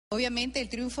Obviamente el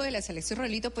triunfo de la selección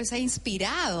Rolito pues ha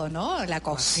inspirado, ¿no? La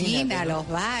cocina, los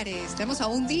bares. Estamos a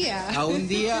un día. A un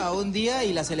día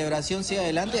y la celebración sigue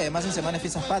adelante. Y además en Semana de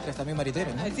Fiestas Patrias también,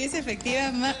 Maritero, ¿no? Así es,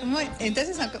 efectivamente.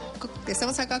 Entonces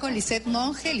estamos acá con Lisette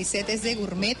Monge. Lisette es de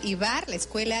Gourmet y Bar, la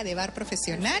escuela de bar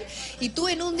profesional. Y tú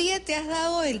en un día te has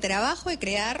dado el trabajo de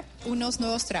crear unos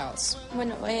nuevos tragos.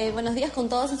 Bueno, buenos días con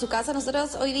todos en su casa.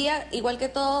 Nosotros hoy día, igual que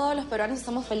todos los peruanos,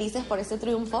 estamos felices por este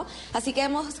triunfo. Así que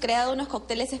hemos creado unos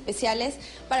cócteles especiales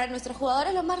para nuestros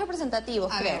jugadores, los más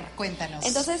representativos, creo. A ver, cuéntanos.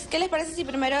 Entonces, ¿qué les parece si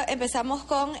primero empezamos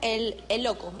con el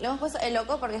loco? Le hemos puesto el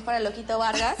loco porque es para Loquito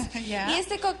Vargas. Y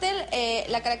este cóctel,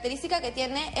 la característica que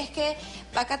tiene es que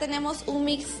acá tenemos un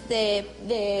mix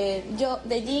de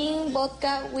gin,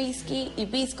 vodka, whisky y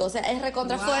pisco. O sea, es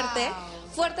recontra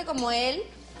fuerte como él.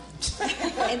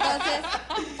 Entonces,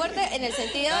 fuerte en el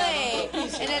sentido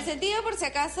por si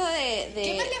acaso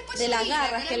de las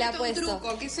garras que le ha puesto.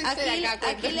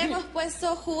 Aquí le hemos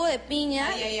puesto jugo de piña,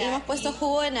 le hemos puesto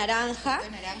jugo de naranja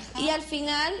y al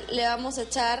final le vamos a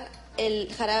echar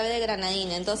el jarabe de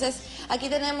granadina. Entonces, aquí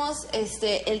tenemos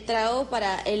el trago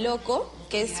para el loco,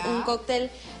 que es un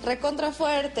cóctel recontra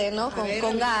fuerte, ¿no?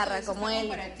 Con garra, como él.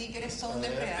 Para ti, que eres un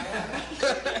depredador.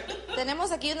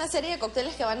 Tenemos aquí una serie de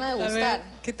cócteles que van a degustar. A ver,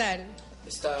 ¿qué tal?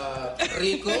 Está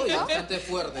rico y bastante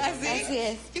fuerte. Así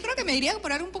es. Yo creo que me diría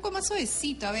poner un poco más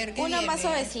suavecito, a ver qué uno viene. más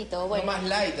suavecito, bueno. Uno más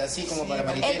light, así como para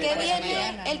Maritero.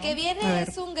 El que viene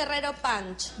es un guerrero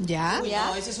punch. ¿Ya? Uy,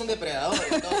 no, ese es un depredador,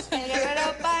 entonces. El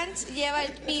guerrero punch lleva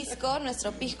el pisco,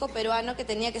 nuestro pisco peruano que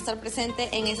tenía que estar presente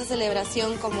en esa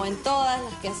celebración como en todas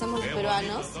las que hacemos los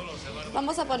peruanos.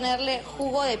 Vamos a ponerle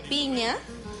jugo de piña,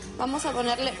 vamos a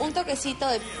ponerle un toquecito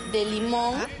de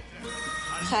limón,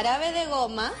 jarabe de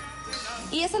goma.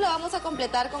 Y eso lo vamos a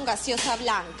completar con gaseosa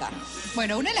blanca.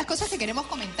 Bueno, una de las cosas que queremos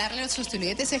comentarle a nuestros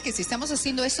estudiantes es que si estamos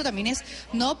haciendo esto también es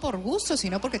no por gusto,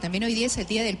 sino porque también hoy día es el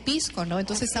día del pisco, ¿no?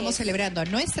 Entonces estamos celebrando a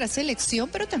nuestra selección,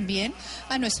 pero también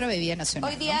a nuestra bebida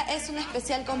nacional. Hoy día es un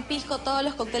especial con pisco, todos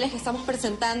los cócteles que estamos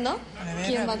presentando.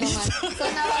 ¿Quién va a tomar?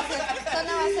 Son a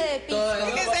base de pisco.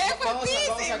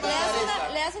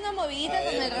 Le das una movidita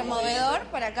con el removedor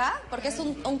para acá, porque es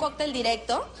un cóctel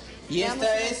directo. Y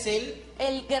esta es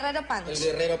el guerrero punch. El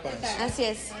guerrero punch. Así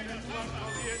es.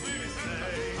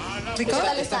 ¿Rico?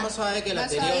 Está más suave que el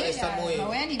anterior, está muy...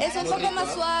 Es un poco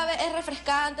más suave, es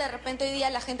refrescante. De repente hoy día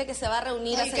la gente que se va a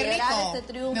reunir a celebrar este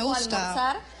triunfo, a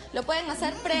almorzar, lo pueden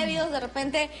hacer previos de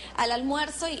repente al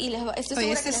almuerzo y les va, estoy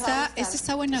segura que les va a gustar. Este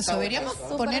está buenazo. Deberíamos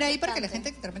poner ahí para que la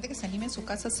gente de repente que se anime en su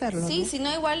casa a hacerlo. Sí, ¿no? si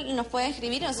no igual nos pueden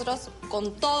escribir y nosotros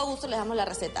con todo gusto les damos la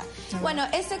receta. Bueno,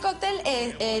 este cóctel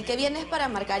el que viene es para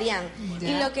Marcarián.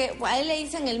 Y lo que a él le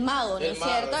dicen el mago, ¿no es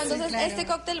cierto? Entonces este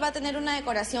cóctel va a tener una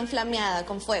decoración flameada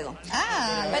con fuego.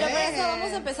 Pero por eso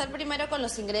vamos a empezar primero con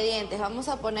los ingredientes. Vamos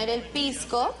a poner el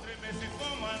pisco.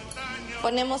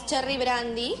 Ponemos cherry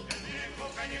brandy.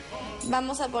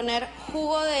 Vamos a poner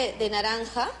jugo de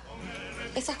naranja.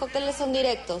 Esos cócteles son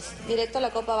directos. Directo a la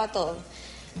copa va todo.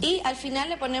 Y al final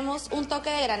le ponemos un toque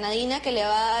de granadina que le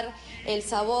va a dar el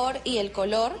sabor y el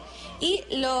color. Y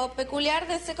lo peculiar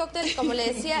de este cóctel, como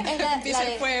le decía, es la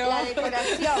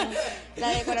decoración. La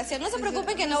decoración. No se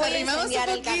preocupen que no voy a incendiar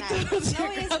el canal. No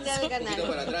voy a incendiar el canal.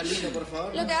 Para atrás, Lino, por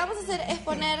favor. Lo que vamos a hacer es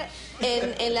poner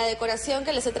en la decoración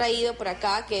que les he traído por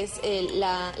acá, que es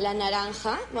la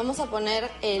naranja, vamos a poner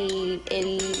el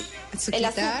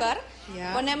azúcar.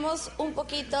 Ponemos un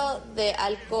poquito de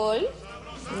alcohol,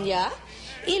 ¿ya?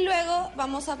 Y luego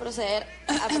vamos a proceder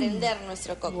a prender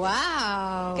nuestro cóctel.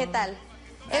 ¡Wow! ¿Qué tal?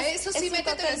 Eso sí,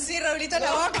 métete así, Raulito, en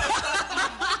la boca.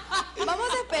 Vamos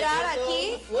a esperar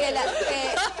aquí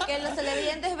que los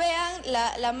televidentes vean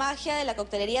la magia de la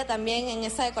coctelería también en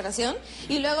esa decoración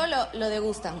y luego lo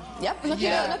degustan, ¿ya? No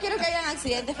quiero que hayan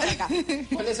accidentes por acá.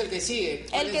 ¿Cuál es el que sigue?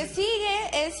 El que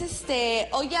sigue es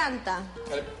Ollanta.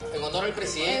 En honor al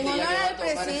presidente. En honor al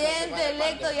presidente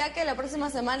electo, ya que la próxima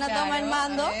semana toma el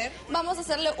mando, vamos a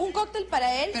hacerle un cóctel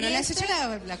para él. Pero le has hecho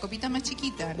la copita más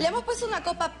chiquita, ¿no? Le hemos puesto una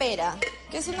copa pera,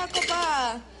 que es una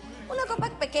copa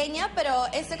pequeña, pero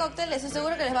este cóctel estoy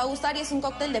seguro que les va a gustar y es un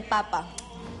cóctel de papa.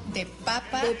 ¿De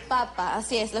papa? De papa,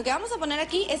 así es. Lo que vamos a poner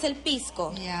aquí es el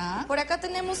pisco. Ya. Por acá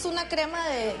tenemos una crema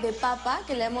de papa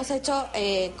que le hemos hecho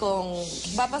con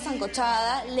papa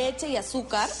sancochada, leche y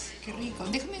azúcar. Qué rico.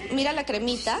 Déjame... Mira la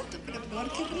cremita.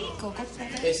 Pero qué rico.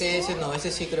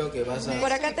 Ese sí creo que vas a...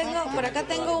 Por acá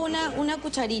tengo una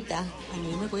cucharita. Ay,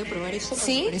 ¿me voy a probar eso?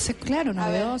 Sí. Parece claro,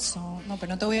 novedoso. No,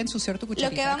 pero no te voy a ensuciar tu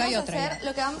cucharita.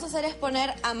 Lo que vamos a hacer es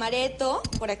poner amaretto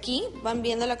por aquí. Van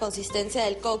viendo la consistencia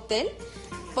del cóctel.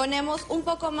 Ponemos un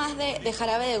poco más de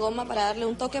jarabe de goma para darle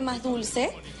un toque más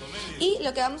dulce. Y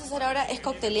lo que vamos a hacer ahora es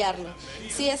coctelearlo.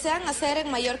 Si desean hacer en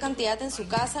mayor cantidad en su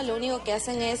casa, lo único que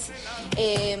hacen es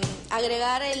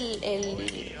agregar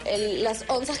las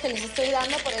onzas que les estoy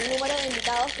dando por el número de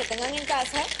invitados que tengan en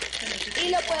casa y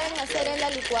lo pueden hacer en la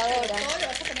licuadora. ¿Todo lo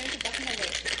vas a poner en tu página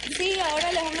web? Sí,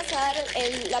 ahora les vamos a dar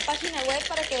la página web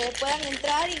para que puedan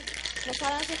entrar y nos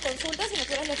hagan sus consultas y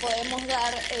nosotros les podemos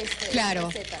dar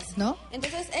recetas. ¿No?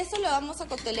 Entonces, esto lo vamos a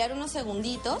coctelear unos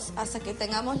segunditos hasta que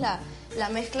tengamos la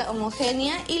mezcla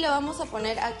homogénea y lo vamos a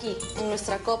poner aquí, en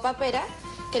nuestra copa pera,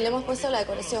 que le hemos puesto la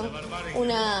decoración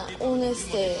una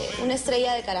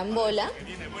estrella de carambola.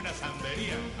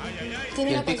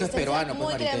 Tiene una pisco es peruano,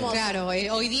 muy cremosa. Claro,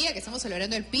 hoy día que estamos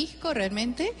celebrando el pisco,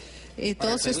 realmente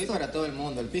para el Perú y para todo el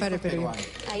mundo, el pisco es peruano.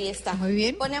 Ahí está. Muy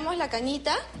bien. Ponemos la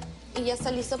cañita y ya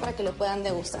está listo para que lo puedan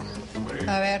degustar.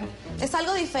 A ver. Es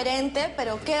algo diferente,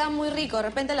 pero queda muy rico. De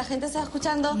repente la gente está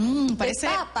escuchando parece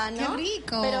de papa, ¿no? qué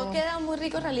rico. Pero queda muy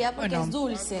rico en realidad porque es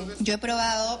dulce. Yo he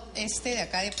probado de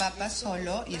acá de papa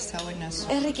solo y está buenazo.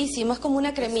 Es riquísimo, es como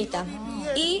una cremita.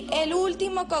 Y el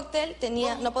último cóctel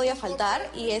no podía faltar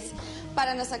y es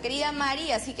para nuestra querida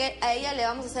Mari, así que a ella le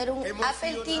vamos a hacer un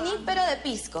appletini, pero de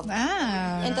pisco.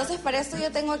 Entonces para esto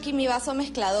yo tengo aquí mi vaso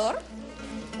mezclador.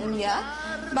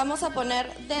 ¿Ya? Vamos a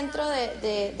poner dentro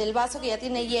del vaso que ya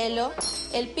tiene hielo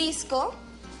el pisco.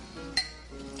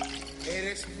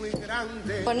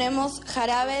 Ponemos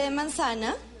jarabe de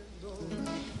manzana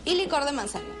y licor de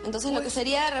manzana. Entonces lo que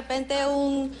sería de repente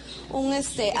un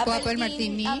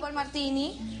apple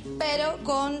martini, pero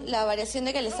con la variación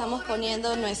de que le estamos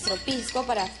poniendo nuestro pisco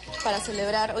para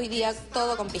celebrar hoy día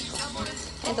todo con pisco.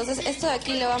 Entonces esto de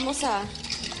aquí lo vamos a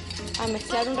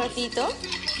mezclar un ratito.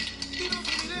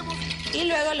 Y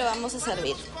luego lo vamos a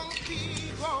servir.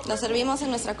 Lo servimos en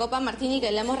nuestra copa martini que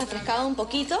le hemos refrescado un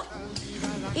poquito.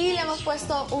 Y le hemos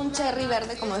puesto un cherry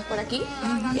verde, como ves por aquí.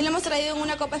 Y lo hemos traído en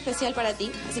una copa especial para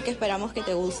ti. Así que esperamos que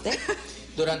te guste.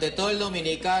 Durante todo el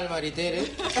dominical,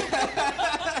 Maritere,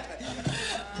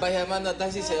 vas llamando a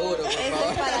taxi seguro, por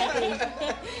favor. Es para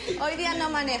ti. Hoy día no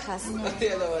manejas.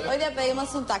 Hoy día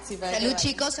pedimos un taxi para Salud,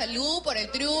 chicos, salud por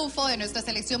el triunfo de nuestra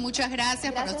selección. Muchas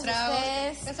gracias por los tragos.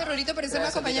 Gracias, Gracias, Rorito, por estarme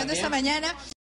Gracias acompañando esta mañana.